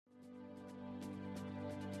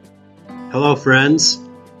Hello, friends.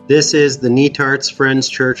 This is the Netarts Friends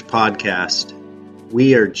Church podcast.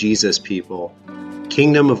 We are Jesus people,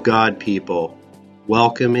 Kingdom of God people,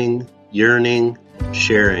 welcoming, yearning,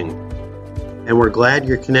 sharing. And we're glad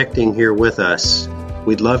you're connecting here with us.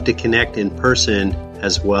 We'd love to connect in person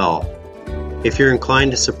as well. If you're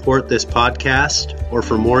inclined to support this podcast or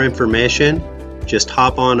for more information, just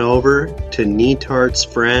hop on over to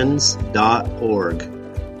netartsfriends.org.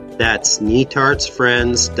 That's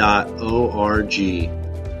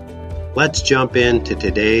netartsfriends.org. Let's jump into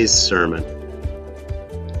today's sermon.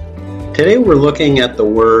 Today we're looking at the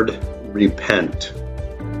word repent.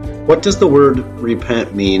 What does the word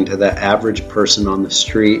repent mean to the average person on the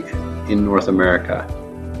street in North America?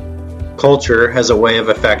 Culture has a way of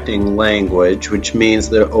affecting language, which means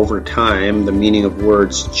that over time the meaning of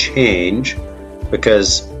words change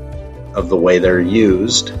because of the way they're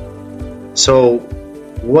used. So,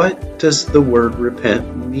 what does the word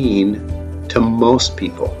repent mean to most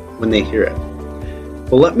people when they hear it?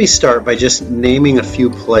 Well, let me start by just naming a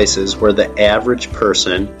few places where the average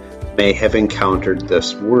person may have encountered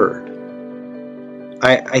this word.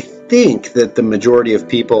 I think that the majority of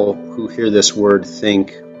people who hear this word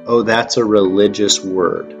think, oh, that's a religious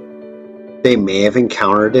word. They may have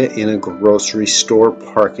encountered it in a grocery store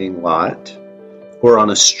parking lot or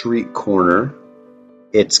on a street corner.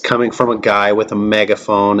 It's coming from a guy with a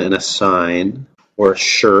megaphone and a sign or a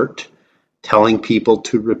shirt telling people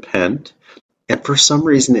to repent. And for some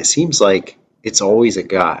reason, it seems like it's always a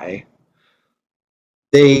guy.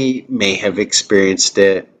 They may have experienced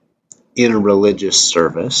it in a religious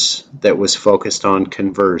service that was focused on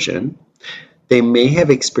conversion. They may have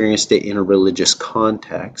experienced it in a religious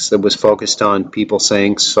context that was focused on people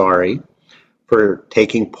saying sorry for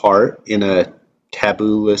taking part in a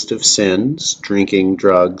taboo list of sins: drinking,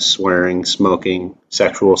 drugs, swearing, smoking,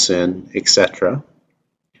 sexual sin, etc.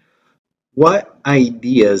 What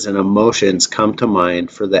ideas and emotions come to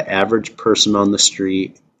mind for the average person on the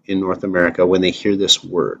street in North America when they hear this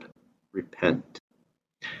word, repent?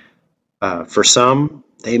 For some,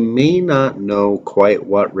 they may not know quite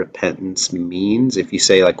what repentance means. If you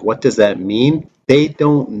say, what does that mean? They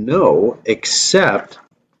don't know, except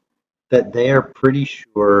that they are pretty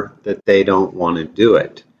sure that they don't want to do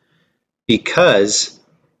it, because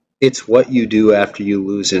it's what you do after you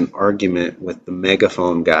lose an argument with the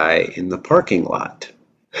megaphone guy in the parking lot.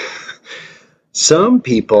 Some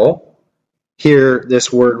people hear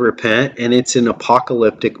this word repent and it's an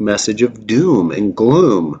apocalyptic message of doom and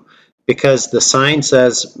gloom, because the sign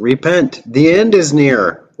says, repent, the end is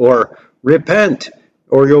near, or repent,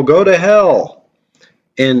 or you'll go to hell.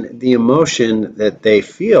 And the emotion that they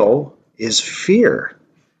feel is fear.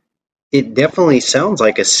 It definitely sounds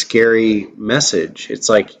like a scary message. It's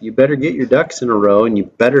like, you better get your ducks in a row and you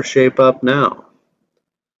better shape up now.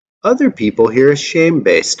 Other people hear a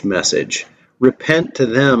shame-based message. Repent to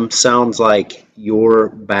them sounds like you're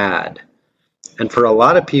bad. And for a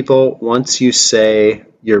lot of people, once you say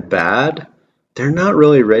you're bad, they're not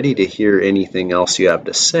really ready to hear anything else you have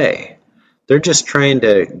to say. They're just trying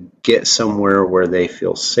to get somewhere where they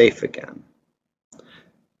feel safe again.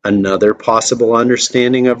 Another possible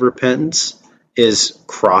understanding of repentance is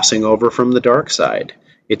crossing over from the dark side.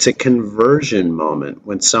 It's a conversion moment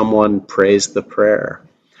when someone prays the prayer.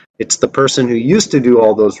 It's the person who used to do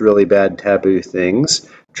all those really bad taboo things,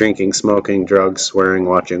 drinking, smoking, drugs, swearing,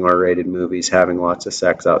 watching R-rated movies, having lots of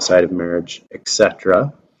sex outside of marriage,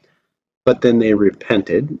 etc. But then they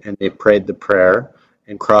repented and they prayed the prayer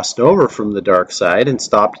and crossed over from the dark side and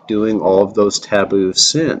stopped doing all of those taboo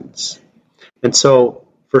sins. And so,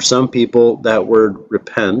 for some people, that word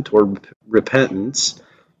repent or repentance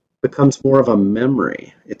becomes more of a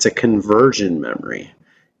memory. It's a conversion memory.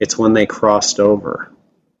 It's when they crossed over.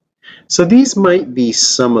 So these might be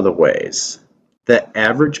some of the ways that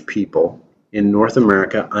average people in North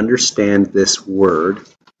America understand this word,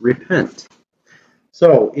 repent.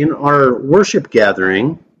 So in our worship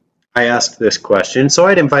gathering, I asked this question, so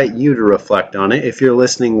I'd invite you to reflect on it. If you're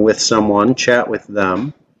listening with someone, chat with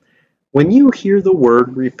them. When you hear the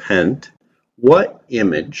word repent, what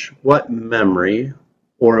image, what memory,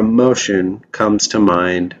 or emotion comes to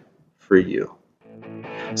mind for you?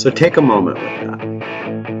 So take a moment with that.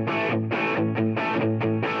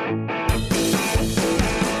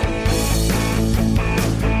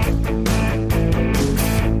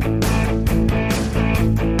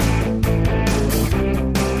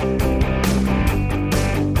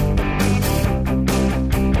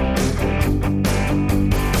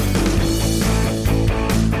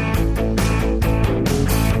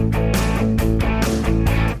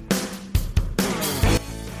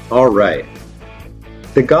 All right.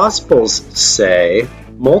 The Gospels say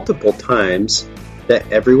multiple times that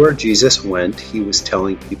everywhere Jesus went, he was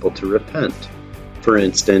telling people to repent. For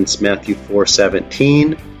instance, Matthew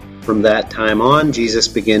 4:17, from that time on, Jesus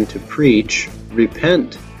began to preach,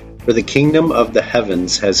 "Repent, for the kingdom of the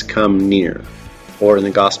heavens has come near." Or in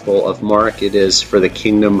the Gospel of Mark, it is, "For the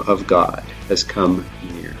kingdom of God has come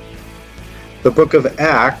near." The book of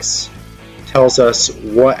Acts tells us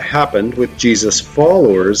what happened with Jesus'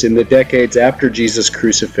 followers in the decades after Jesus'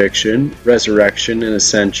 crucifixion, resurrection, and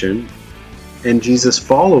ascension. And Jesus'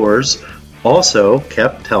 followers also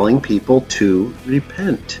kept telling people to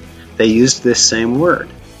repent. They used this same word.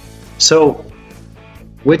 So,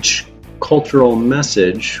 which cultural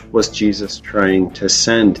message was Jesus trying to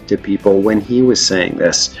send to people when he was saying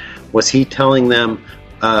this? Was he telling them,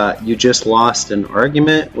 you just lost an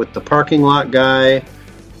argument with the parking lot guy?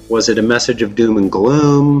 Was it a message of doom and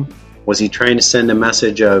gloom? Was he trying to send a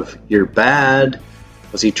message of, you're bad?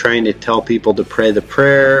 Was he trying to tell people to pray the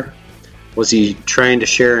prayer? Was he trying to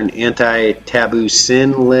share an anti-taboo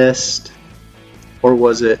sin list? Or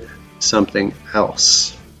was it something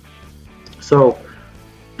else? So,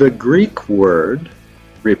 the Greek word,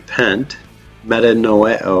 repent,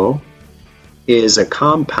 metanoeo, is a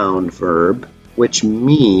compound verb, which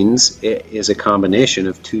means it is a combination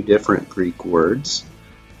of two different Greek words,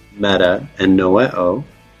 meta and noeo.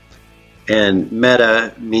 And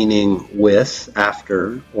meta meaning with,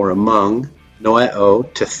 after, or among,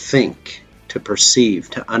 noeo, to think, to perceive,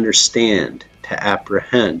 to understand, to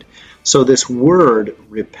apprehend. So this word,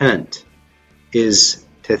 repent, is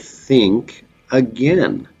to think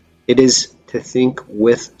again. It is to think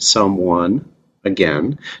with someone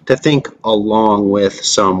again, to think along with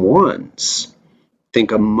someone's,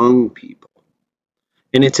 think among people.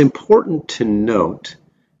 And it's important to note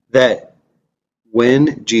that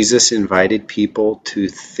when Jesus invited people to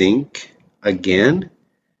think again,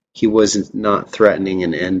 he was not threatening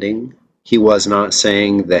an ending. He was not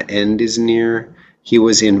saying the end is near. He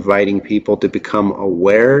was inviting people to become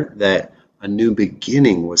aware that a new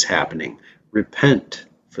beginning was happening. Repent,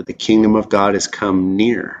 for the kingdom of God has come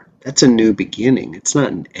near. That's a new beginning. It's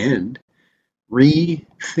not an end.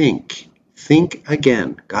 Rethink. Think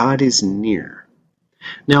again. God is near.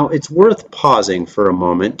 Now, it's worth pausing for a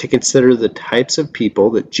moment to consider the types of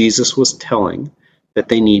people that Jesus was telling that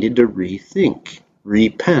they needed to rethink,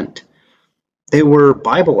 repent. They were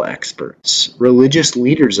Bible experts, religious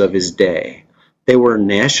leaders of his day. They were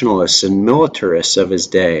nationalists and militarists of his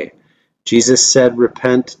day. Jesus said,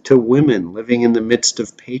 repent to women living in the midst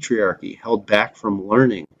of patriarchy, held back from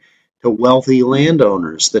learning, to wealthy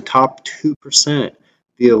landowners, the top 2%,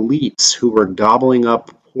 the elites who were gobbling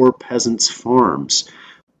up poor peasants' farms,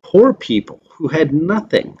 poor people who had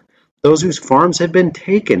nothing, those whose farms had been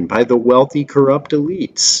taken by the wealthy, corrupt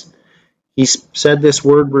elites. He said this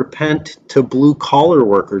word repent to blue-collar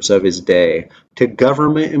workers of his day, to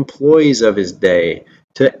government employees of his day,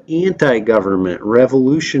 to anti-government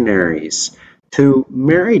revolutionaries, to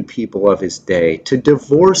married people of his day, to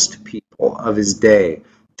divorced people of his day,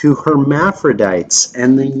 to hermaphrodites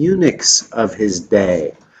and the eunuchs of his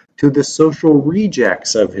day, to the social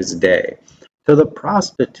rejects of his day, to the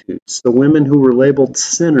prostitutes, the women who were labeled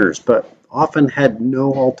sinners but often had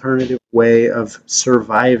no alternative way of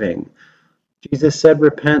surviving. Jesus said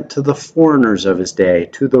repent to the foreigners of his day,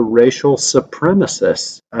 to the racial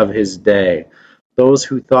supremacists of his day, those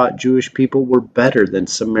who thought Jewish people were better than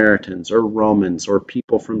Samaritans or Romans or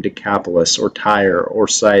people from Decapolis or Tyre or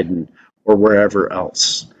Sidon or wherever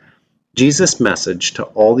else. Jesus' message to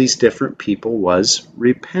all these different people was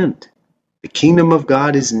repent. The kingdom of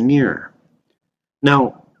God is near.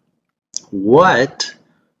 Now, what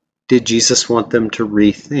did Jesus want them to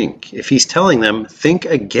rethink? If he's telling them, think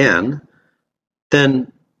again,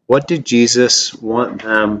 then what did Jesus want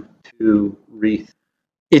them to rethink?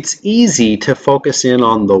 It's easy to focus in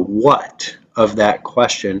on the what of that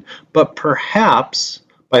question, but perhaps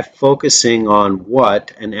by focusing on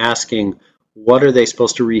what and asking what are they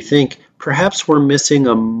supposed to rethink, perhaps we're missing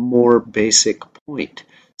a more basic point,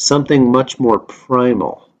 something much more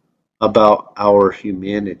primal about our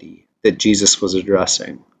humanity that Jesus was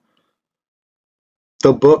addressing.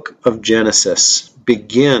 The book of Genesis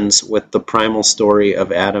begins with the primal story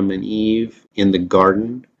of Adam and Eve in the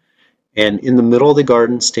garden, and in the middle of the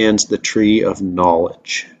garden stands the tree of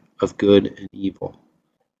knowledge of good and evil.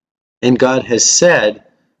 And God has said,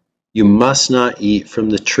 you must not eat from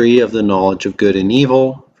the tree of the knowledge of good and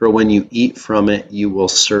evil, for when you eat from it, you will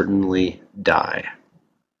certainly die.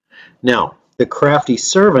 Now, the crafty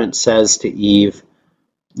servant says to Eve,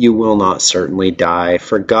 you will not certainly die,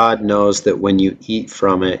 for God knows that when you eat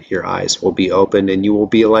from it, your eyes will be opened, and you will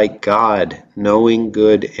be like God, knowing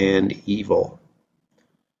good and evil.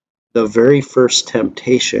 The very first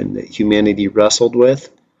temptation that humanity wrestled with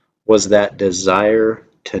was that desire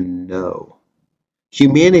to know.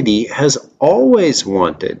 Humanity has always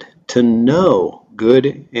wanted to know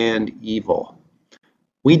good and evil.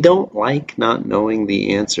 We don't like not knowing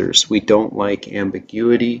the answers. We don't like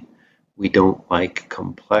ambiguity. We don't like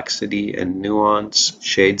complexity and nuance,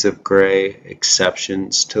 shades of gray,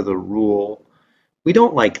 exceptions to the rule. We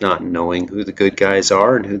don't like not knowing who the good guys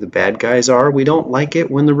are and who the bad guys are. We don't like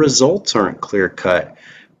it when the results aren't clear-cut,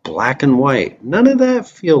 black and white. None of that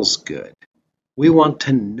feels good. We want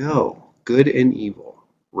to know good and evil,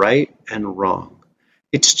 right and wrong.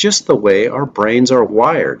 It's just the way our brains are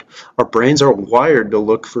wired. Our brains are wired to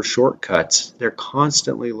look for shortcuts. They're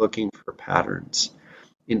constantly looking for patterns.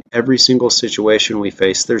 In every single situation we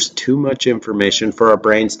face, there's too much information for our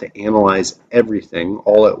brains to analyze everything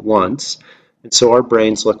all at once. And so our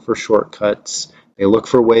brains look for shortcuts. They look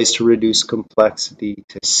for ways to reduce complexity,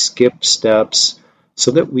 to skip steps,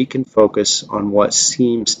 so that we can focus on what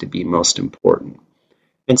seems to be most important.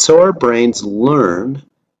 And so our brains learn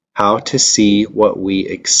how to see what we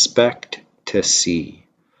expect to see,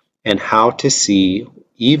 and how to see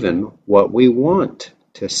even what we want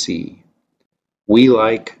to see. We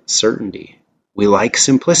like certainty. We like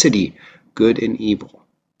simplicity, good and evil,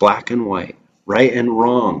 black and white, right and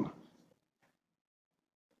wrong.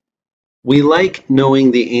 We like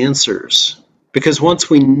knowing the answers, because once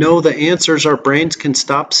we know the answers, our brains can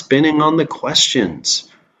stop spinning on the questions.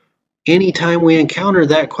 Anytime we encounter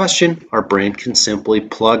that question, our brain can simply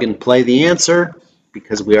plug and play the answer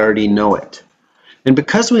because we already know it. And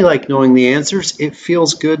because we like knowing the answers, it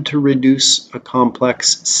feels good to reduce a complex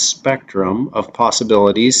spectrum of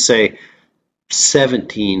possibilities, say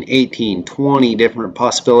 17, 18, 20 different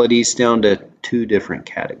possibilities down to 2 different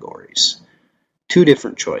categories. 2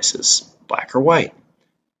 different choices, black or white.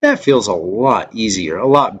 That feels a lot easier, a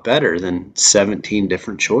lot better than 17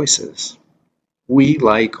 different choices. We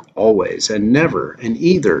like always and never and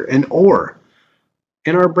either and or.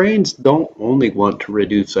 And our brains don't only want to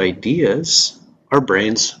reduce ideas, our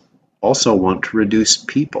brains also want to reduce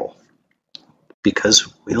people,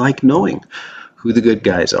 because we like knowing who the good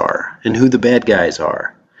guys are and who the bad guys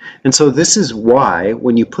are. And so this is why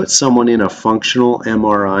when you put someone in a functional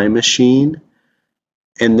MRI machine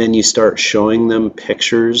and then you start showing them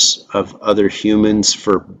pictures of other humans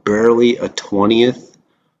for barely a 20th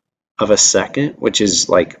of a second, which is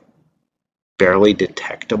like barely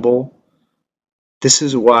detectable. This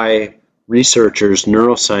is why researchers,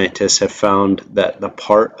 neuroscientists have found that the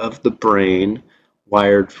part of the brain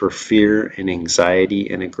wired for fear and anxiety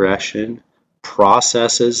and aggression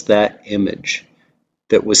processes that image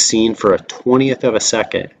that was seen for a 20th of a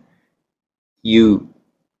second. You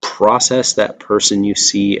process that person you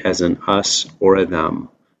see as an us or a them,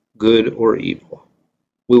 good or evil.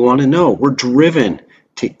 We want to know. We're driven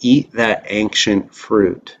to eat that ancient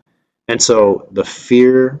fruit. And so the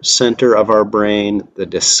fear center of our brain, the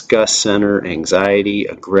disgust center, anxiety,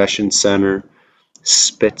 aggression center,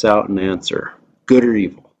 spits out an answer, good or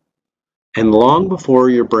evil. And long before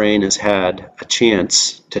your brain has had a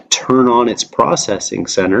chance to turn on its processing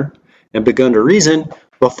center and begun to reason,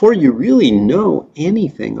 before you really know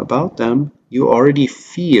anything about them, you already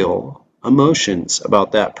feel emotions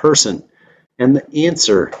about that person. And the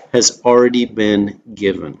answer has already been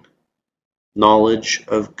given. Knowledge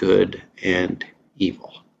of good and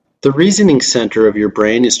evil. The reasoning center of your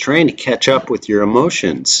brain is trying to catch up with your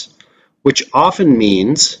emotions, which often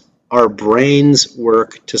means our brains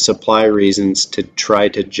work to supply reasons to try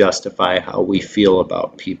to justify how we feel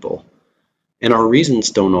about people. And our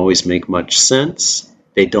reasons don't always make much sense.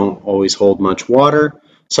 They don't always hold much water.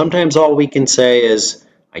 Sometimes all we can say is,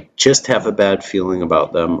 I just have a bad feeling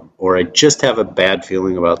about them, or I just have a bad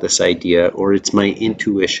feeling about this idea, or it's my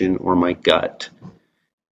intuition or my gut.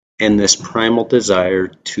 And this primal desire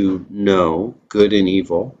to know good and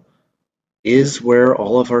evil is where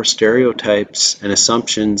all of our stereotypes and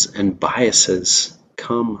assumptions and biases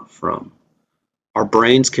come from. Our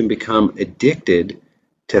brains can become addicted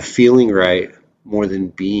to feeling right more than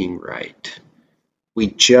being right. We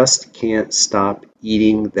just can't stop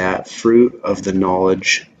eating that fruit of the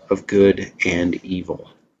knowledge of good and evil.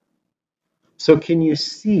 So can you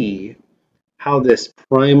see how this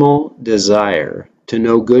primal desire to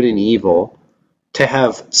know good and evil, to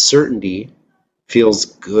have certainty, feels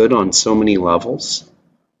good on so many levels?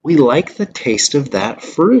 We like the taste of that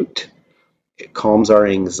fruit. It calms our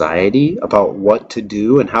anxiety about what to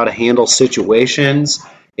do and how to handle situations.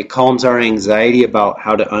 It calms our anxiety about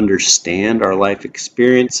how to understand our life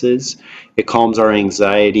experiences. It calms our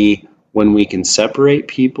anxiety when we can separate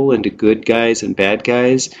people into good guys and bad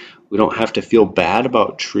guys. We don't have to feel bad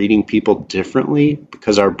about treating people differently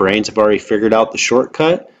because our brains have already figured out the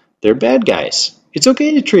shortcut. They're bad guys. It's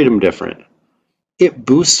okay to treat them different. It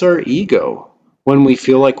boosts our ego when we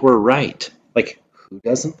feel like we're right. Like, who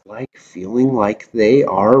doesn't like feeling like they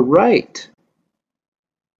are right?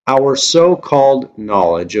 Our so-called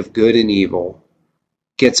knowledge of good and evil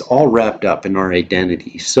gets all wrapped up in our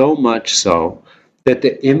identity, so much so that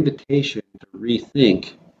the invitation to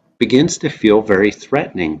rethink begins to feel very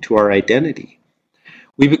threatening to our identity.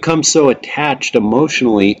 We become so attached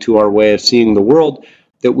emotionally to our way of seeing the world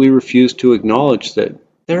that we refuse to acknowledge that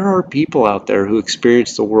there are people out there who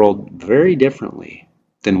experience the world very differently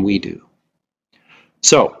than we do.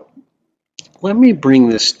 So, let me bring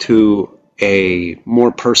this to a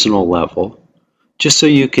more personal level, just so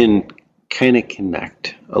you can kind of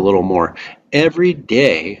connect a little more. Every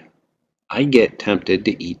day, I get tempted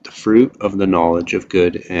to eat the fruit of the knowledge of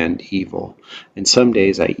good and evil, and some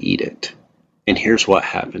days I eat it. And here's what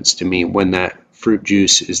happens to me when that fruit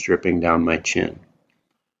juice is dripping down my chin.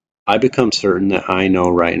 I become certain that I know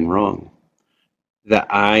right and wrong, that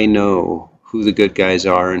I know who the good guys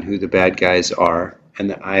are and who the bad guys are,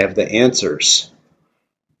 and that I have the answers.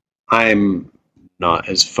 I'm not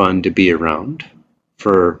as fun to be around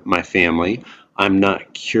for my family. I'm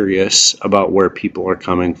not curious about where people are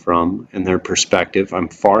coming from and their perspective. I'm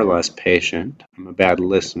far less patient. I'm a bad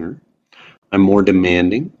listener. I'm more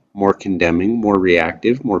demanding, more condemning, more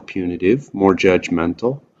reactive, more punitive, more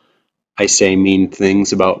judgmental. I say mean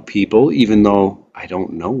things about people even though I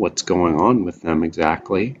don't know what's going on with them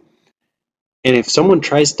exactly. And if someone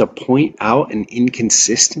tries to point out an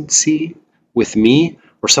inconsistency with me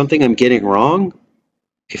or something I'm getting wrong,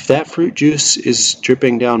 if that fruit juice is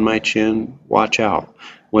dripping down my chin, watch out.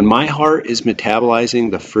 When my heart is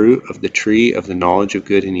metabolizing the fruit of the tree of the knowledge of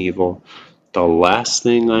good and evil, the last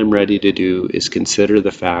thing I'm ready to do is consider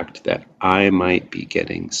the fact that I might be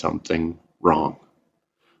getting something wrong.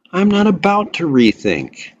 I'm not about to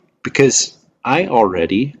rethink because I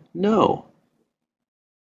already know.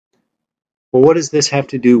 Well, what does this have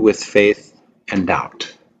to do with faith and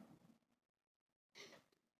doubt?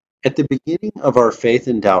 At the beginning of our Faith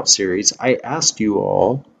and Doubt series, I asked you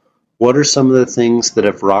all, what are some of the things that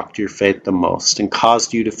have rocked your faith the most and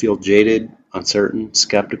caused you to feel jaded, uncertain,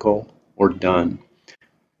 skeptical, or done?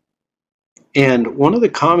 And one of the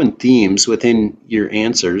common themes within your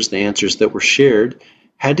answers, the answers that were shared,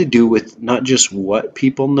 had to do with not just what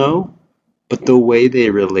people know, but the way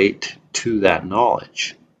they relate to that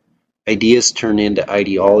knowledge. Ideas turn into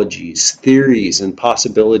ideologies, theories and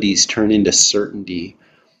possibilities turn into certainty.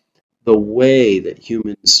 The way that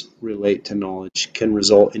humans relate to knowledge can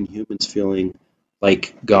result in humans feeling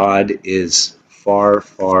like God is far,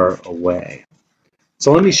 far away.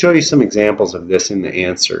 So let me show you some examples of this in the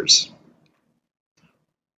answers.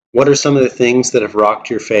 What are some of the things that have rocked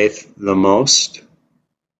your faith the most?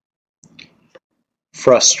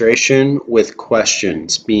 Frustration with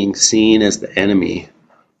questions being seen as the enemy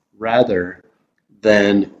rather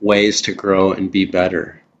than ways to grow and be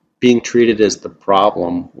better. Being treated as the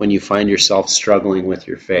problem when you find yourself struggling with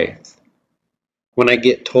your faith. When I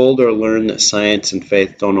get told or learn that science and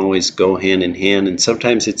faith don't always go hand in hand, and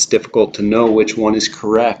sometimes it's difficult to know which one is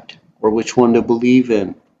correct or which one to believe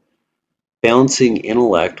in. Balancing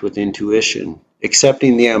intellect with intuition,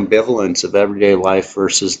 accepting the ambivalence of everyday life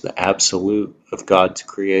versus the absolute of God's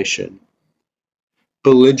creation.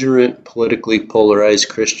 Belligerent, politically polarized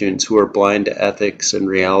Christians who are blind to ethics and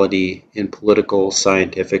reality in political,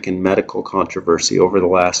 scientific, and medical controversy over the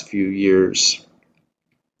last few years.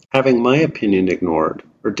 Having my opinion ignored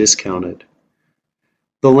or discounted.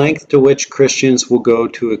 The length to which Christians will go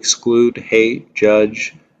to exclude, hate,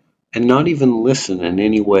 judge, and not even listen in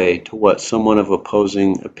any way to what someone of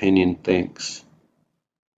opposing opinion thinks.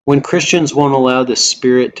 When Christians won't allow the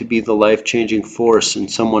Spirit to be the life-changing force in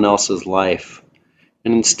someone else's life,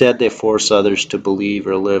 and instead they force others to believe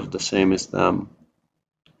or live the same as them.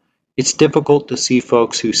 It's difficult to see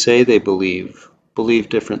folks who say they believe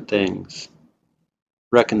different things.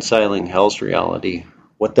 Reconciling hell's reality,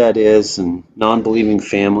 what that is, and non-believing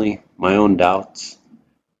family, my own doubts.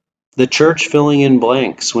 The church filling in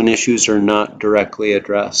blanks when issues are not directly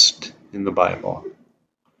addressed in the Bible.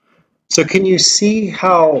 So can you see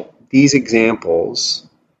how these examples,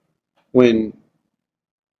 when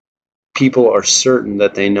people are certain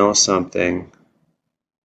that they know something,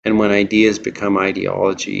 and when ideas become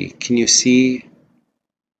ideology, can you see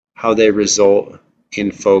how they result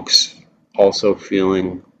in folks also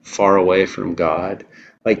feeling far away from God?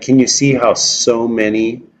 Like, can you see how so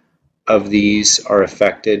many of these are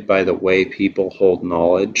affected by the way people hold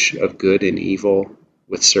knowledge of good and evil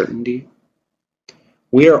with certainty?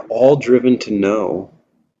 We are all driven to know,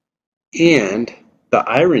 and the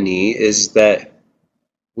irony is that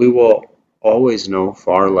we will always know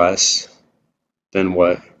far less than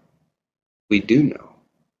what we do know.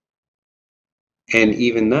 And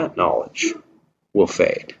even that knowledge will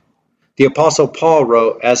fade. The Apostle Paul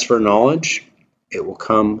wrote, "As for knowledge, it will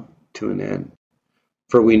come to an end,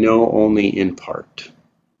 for we know only in part."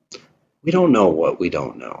 We don't know what we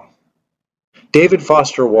don't know. David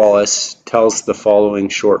Foster Wallace tells the following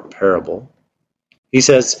short parable. He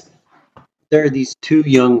says, there are these two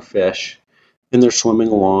young fish, and they're swimming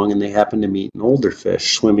along, and they happen to meet an older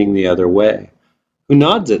fish swimming the other way, who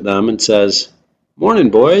nods at them and says, "Morning,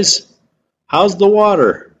 boys. How's the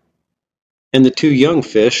water?" And the two young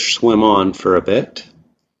fish swim on for a bit,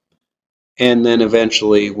 and then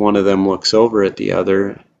eventually one of them looks over at the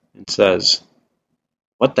other and says,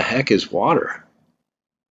 "What the heck is water?"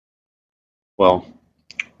 Well,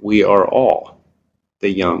 we are all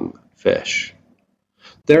the young fish.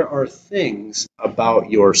 There are things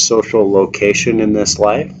about your social location in this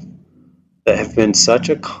life that have been such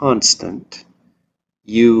a constant,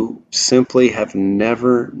 you simply have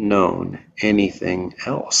never known anything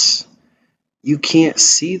else. You can't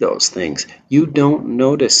see those things. You don't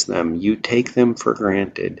notice them. You take them for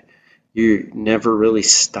granted. You never really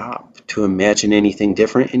stop to imagine anything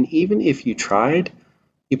different. And even if you tried,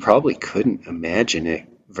 you probably couldn't imagine it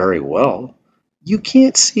very well. You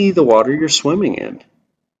can't see the water you're swimming in.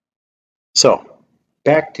 So,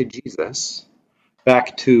 back to Jesus,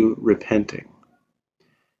 back to repenting.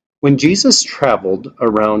 When Jesus traveled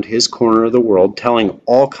around his corner of the world telling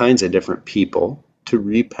all kinds of different people to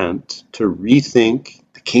repent, to rethink,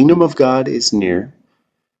 the kingdom of God is near,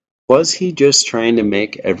 was he just trying to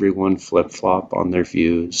make everyone flip-flop on their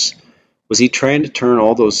views? Was he trying to turn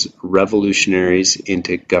all those revolutionaries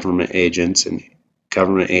into government agents and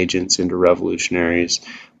government agents into revolutionaries?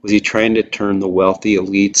 Was he trying to turn the wealthy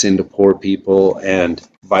elites into poor people and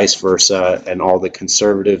vice versa, and all the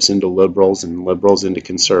conservatives into liberals and liberals into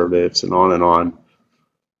conservatives, and on and on?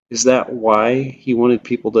 Is that why he wanted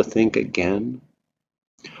people to think again?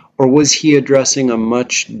 Or was he addressing a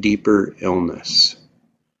much deeper illness?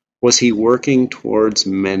 Was he working towards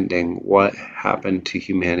mending what happened to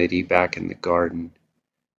humanity back in the garden,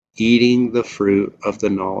 eating the fruit of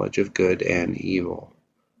the knowledge of good and evil?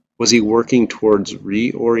 Was he working towards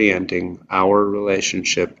reorienting our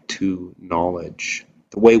relationship to knowledge,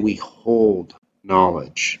 the way we hold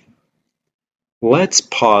knowledge? Let's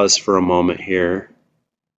pause for a moment here.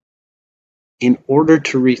 In order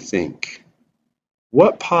to rethink,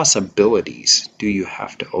 what possibilities do you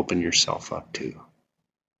have to open yourself up to?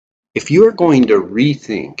 If you are going to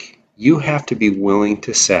rethink, you have to be willing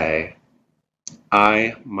to say,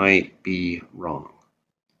 I might be wrong.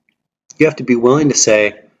 You have to be willing to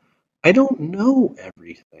say, I don't know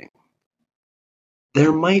everything.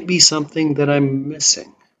 There might be something that I'm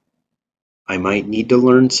missing. I might need to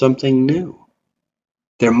learn something new.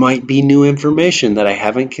 There might be new information that I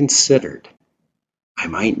haven't considered. I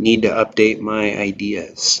might need to update my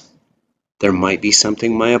ideas. There might be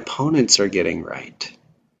something my opponents are getting right.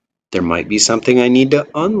 There might be something I need to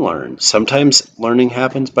unlearn. Sometimes learning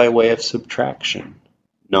happens by way of subtraction,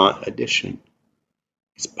 not addition.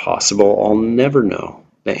 It's possible I'll never know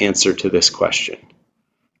the answer to this question.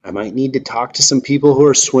 I might need to talk to some people who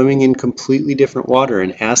are swimming in completely different water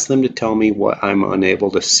and ask them to tell me what I'm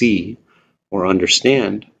unable to see or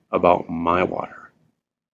understand about my water.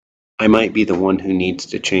 I might be the one who needs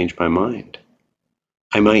to change my mind.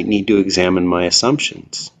 I might need to examine my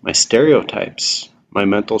assumptions, my stereotypes, my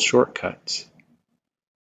mental shortcuts.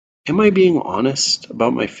 Am I being honest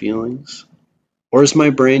about my feelings? Or is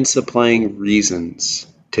my brain supplying reasons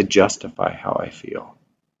to justify how I feel?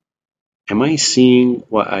 Am I seeing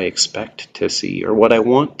what I expect to see or what I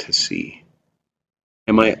want to see?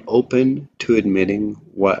 Am I open to admitting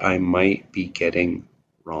what I might be getting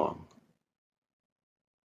wrong?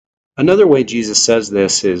 Another way Jesus says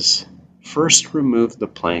this is, first remove the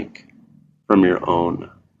plank from your own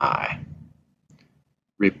eye.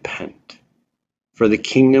 Repent, for the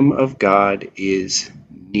kingdom of God is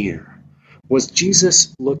near. Was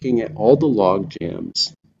Jesus looking at all the log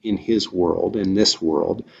jams in his world, in this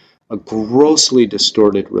world, a grossly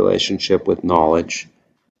distorted relationship with knowledge,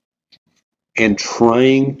 and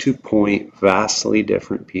trying to point vastly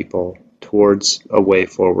different people towards a way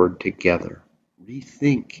forward together?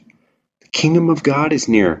 Rethink. The kingdom of God is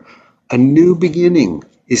near. A new beginning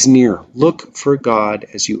is near. Look for God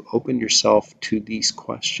as you open yourself to these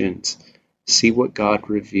questions. See what God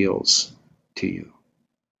reveals to you.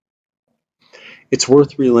 It's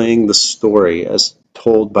worth relaying the story as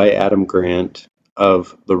told by Adam Grant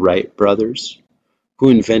of the Wright brothers, who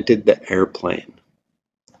invented the airplane.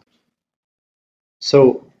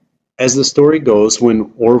 So, as the story goes,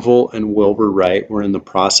 when Orville and Wilbur Wright were in the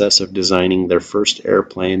process of designing their first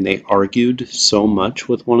airplane, they argued so much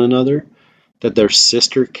with one another that their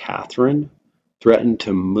sister Catherine threatened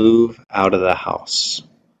to move out of the house.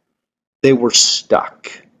 They were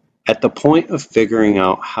stuck at the point of figuring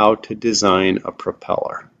out how to design a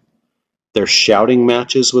propeller. Their shouting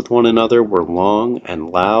matches with one another were long and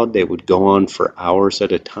loud. They would go on for hours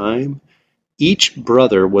at a time. Each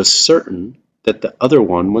brother was certain that the other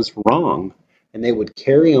one was wrong, and they would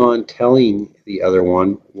carry on telling the other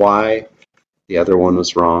one why the other one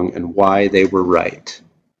was wrong and why they were right.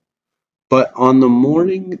 But on the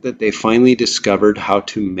morning that they finally discovered how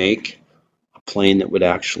to make a plane that would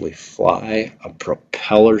actually fly, a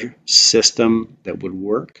propeller system that would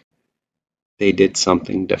work, they did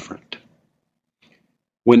something different.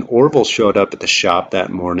 When Orville showed up at the shop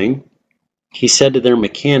that morning, he said to their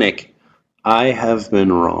mechanic, "I have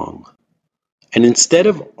been wrong." And instead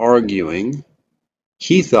of arguing,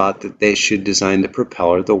 he thought that they should design the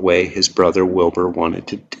propeller the way his brother Wilbur wanted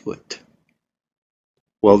to do it.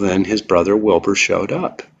 Well, then his brother Wilbur showed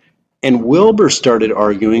up, and Wilbur started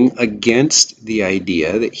arguing against the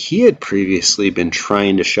idea that he had previously been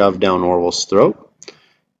trying to shove down Orville's throat,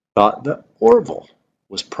 thought that Orville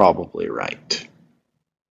was probably right.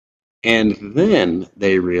 And then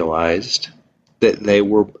they realized that they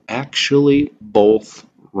were actually both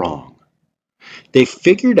wrong. They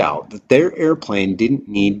figured out that their airplane didn't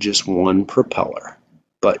need just one propeller,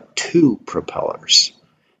 but two propellers.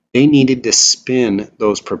 They needed to spin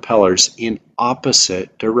those propellers in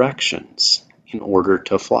opposite directions in order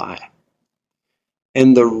to fly.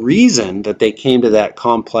 And the reason that they came to that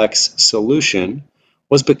complex solution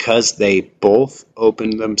was because they both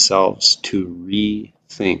opened themselves to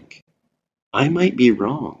rethink. I might be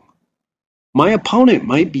wrong. My opponent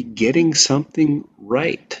might be getting something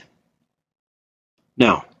right.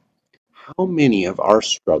 Now, how many of our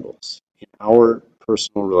struggles in our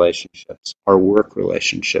personal relationships, our work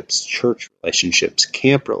relationships, church relationships,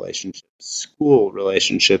 camp relationships, school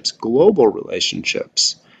relationships, global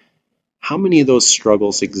relationships, how many of those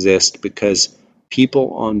struggles exist because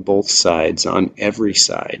people on both sides, on every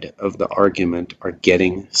side of the argument, are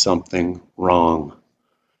getting something wrong?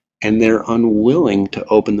 And they're unwilling to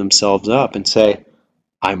open themselves up and say,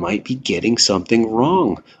 I might be getting something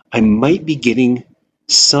wrong. I might be getting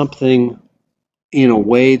something in a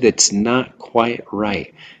way that's not quite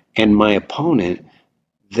right. And my opponent,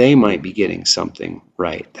 they might be getting something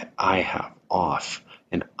right that I have off.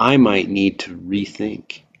 And I might need to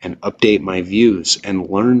rethink and update my views and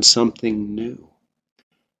learn something new.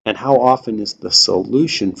 And how often is the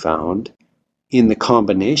solution found in the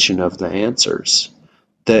combination of the answers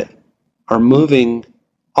that are moving?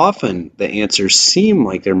 Often the answers seem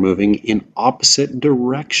like they're moving in opposite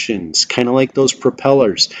directions, kind of like those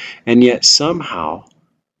propellers. And yet somehow,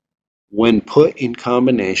 when put in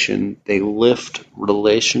combination, they lift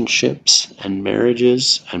relationships and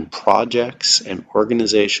marriages and projects and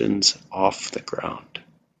organizations off the ground.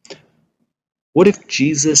 What if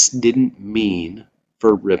Jesus didn't mean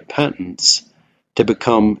for repentance to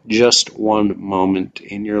become just one moment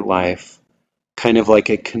in your life, kind of like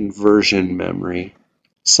a conversion memory?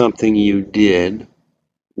 Something you did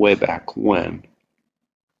way back when?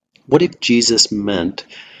 What if Jesus meant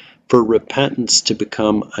for repentance to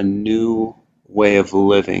become a new way of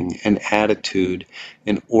living, an attitude,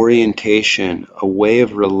 an orientation, a way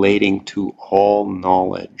of relating to all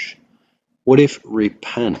knowledge? What if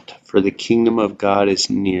repent, for the kingdom of God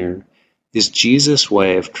is near, is Jesus'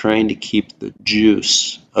 way of trying to keep the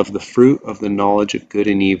juice of the fruit of the knowledge of good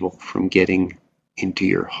and evil from getting into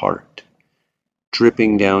your heart,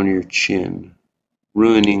 dripping down your chin,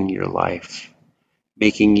 ruining your life,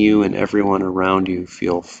 making you and everyone around you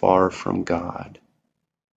feel far from God?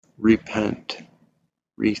 Repent,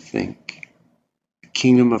 rethink. The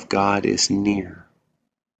kingdom of God is near.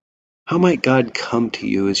 How might God come to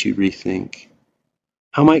you as you rethink?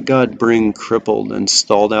 How might God bring crippled and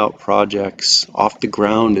stalled out projects off the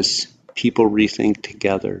ground as people rethink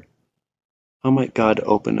together? How might God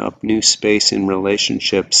open up new space in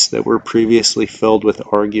relationships that were previously filled with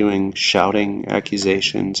arguing, shouting,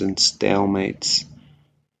 accusations, and stalemates?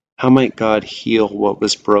 How might God heal what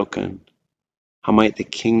was broken? How might the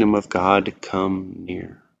kingdom of God come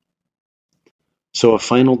near? So a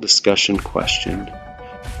final discussion question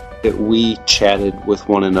that we chatted with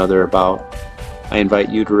one another about. I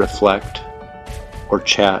invite you to reflect or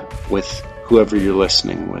chat with whoever you're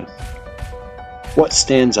listening with. What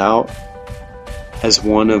stands out as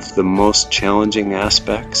one of the most challenging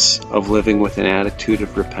aspects of living with an attitude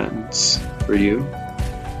of repentance for you?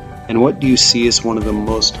 And what do you see as one of the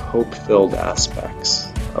most hope-filled aspects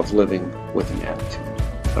of living with an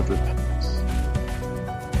attitude of repentance?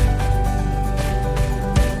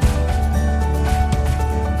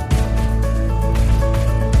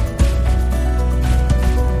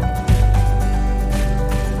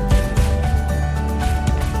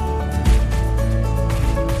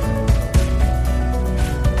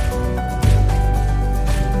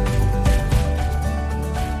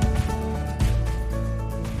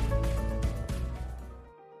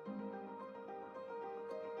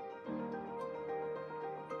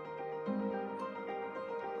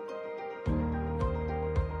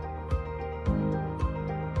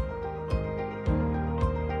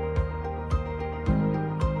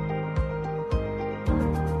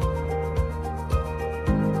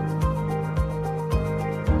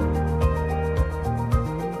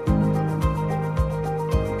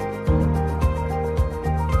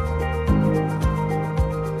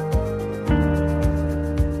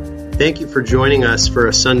 Thank you for joining us for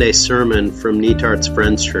a Sunday sermon from Netart's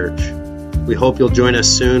Friends Church. We hope you'll join us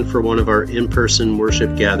soon for one of our in-person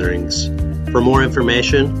worship gatherings. For more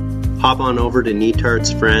information, hop on over to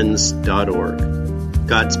netartsfriends.org.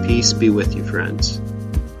 God's peace be with you, friends.